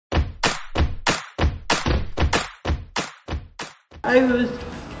I was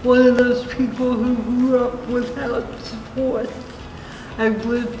one of those people who grew up without support. I've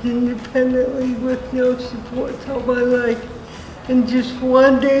lived independently with no support all my life. And just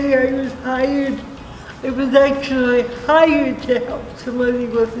one day I was actually hired to help somebody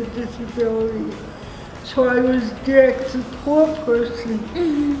with a disability. So I was direct support person.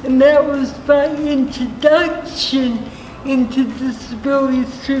 And that was my introduction into disability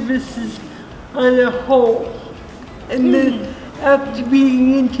services on a whole. And then after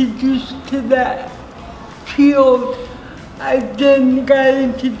being introduced to that field, I then got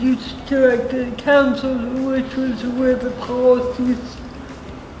introduced to the council, which was where the policies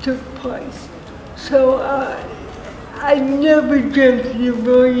took place. So I never dreamt in a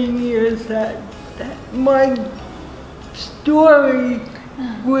million years that my story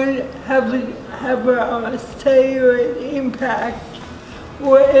would have a say or an impact,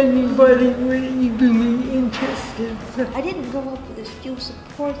 or anybody would even be interested. So I didn't grow up with as few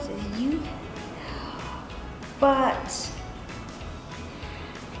supports as you, but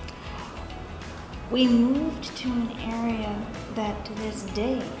we moved to an area that to this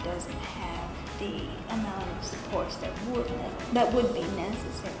day doesn't have the amount of supports that would be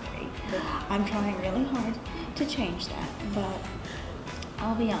necessary. I'm trying really hard to change that, but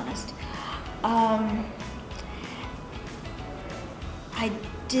I'll be honest. I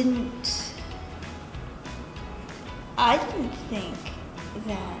didn't think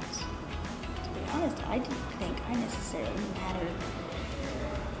that, to be honest, I didn't think I necessarily mattered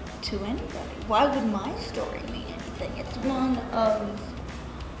to anybody. Why would my story mean anything? It's one of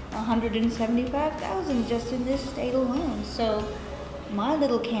 175,000 just in this state alone. So my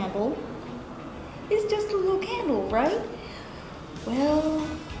little candle is just a little candle, right? Well,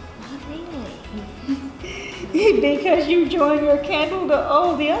 not really. Because you join your candle to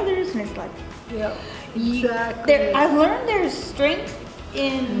all the others, and it's like, yeah, exactly. I've learned there's strength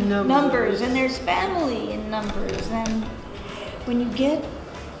in numbers, and there's family in numbers, and when you get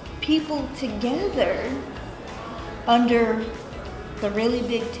people together under the really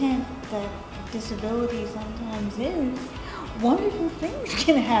big tent that disability sometimes is, wonderful things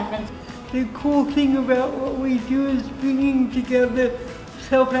can happen. The cool thing about what we do is bringing together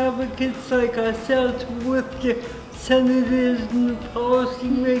self-advocates like ourselves with the senators and the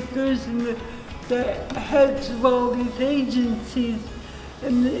policymakers and the heads of all these agencies.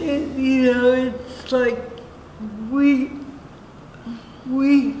 And it's like we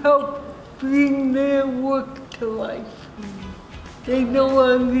help bring their work to life. They no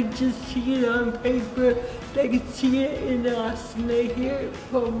longer just see it on paper, they can see it in us and they hear it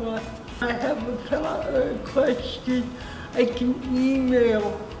from us. I have a thought or a question, I can email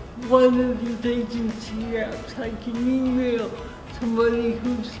one of these agency reps. I can email somebody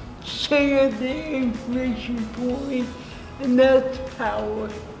who's shared their information for me, and that's power.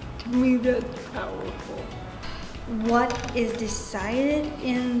 To me, that's powerful. What is decided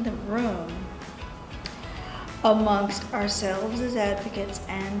in the room amongst ourselves as advocates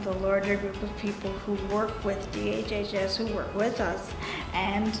and the larger group of people who work with DHHS, who work with us,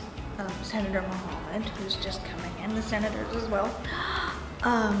 and Senator Mohammed, who's just coming in, the senators as well.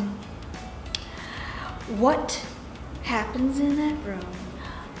 What happens in that room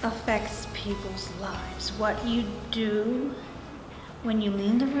affects people's lives. What you do when you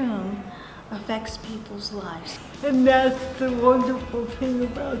leave the room affects people's lives. And that's the wonderful thing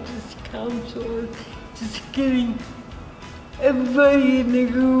about this council, is just getting everybody in the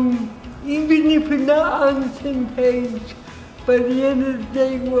room, even if we're not on the same page. By the end of the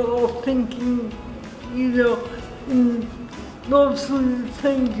day, we're all thinking, in mostly the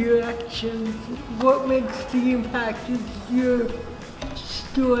same direction. What makes the impact is your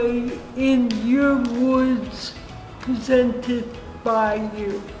story in your words presented by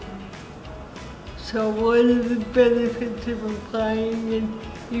you. So one of the benefits of applying, and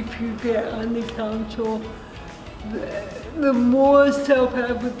if you get on the council, the more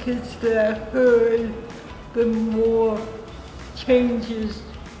self-advocates that are heard, the more changes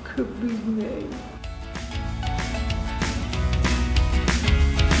could be made.